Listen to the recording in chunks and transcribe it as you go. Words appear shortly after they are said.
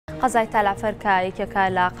قەزای تەلەعفەر کە یەکێکە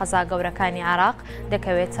لە قەزا گەورەکانی عێراق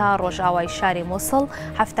دەکەوێتە ڕۆژئاوای شاری مووسڵ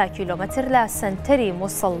 7 کیلۆمەتر لە سنتەری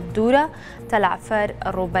مووسڵ دوورە. تەلەعفەر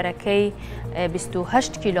ڕووبەرەکەی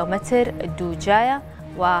 28 کیلۆمەتر دووجایە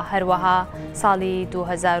و هەروەها ساڵی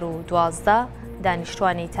 2012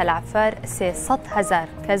 دانیشتوانی تەلەعفەر 300,000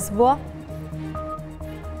 کەس بووە.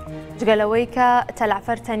 جگەلەوەی کە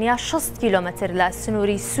تەلەعفەر تەنیا 60 کیلۆمەتر لە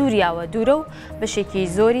سنووری سووریاوە دوورە و بەشێکی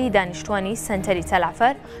زۆری دانیشتوانی سنتەری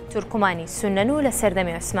تەلەعفەر تورکمانی سونەن و لە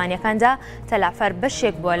سەردەمی عوسمانیەکاندا تەلەعفەر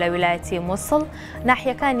بەشێک بووە لە ویلایەتی مووسڵ.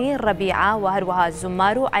 ناحیەکانی ڕەبیعە و هەروەها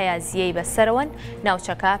زومار و عەیازیەی بەسەرەوەن.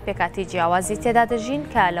 ناوچەکە پێکاتی جیاوازی تێدا دەژین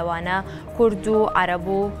کە لەوانە کورد و عەرەب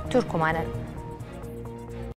و تورکمانن.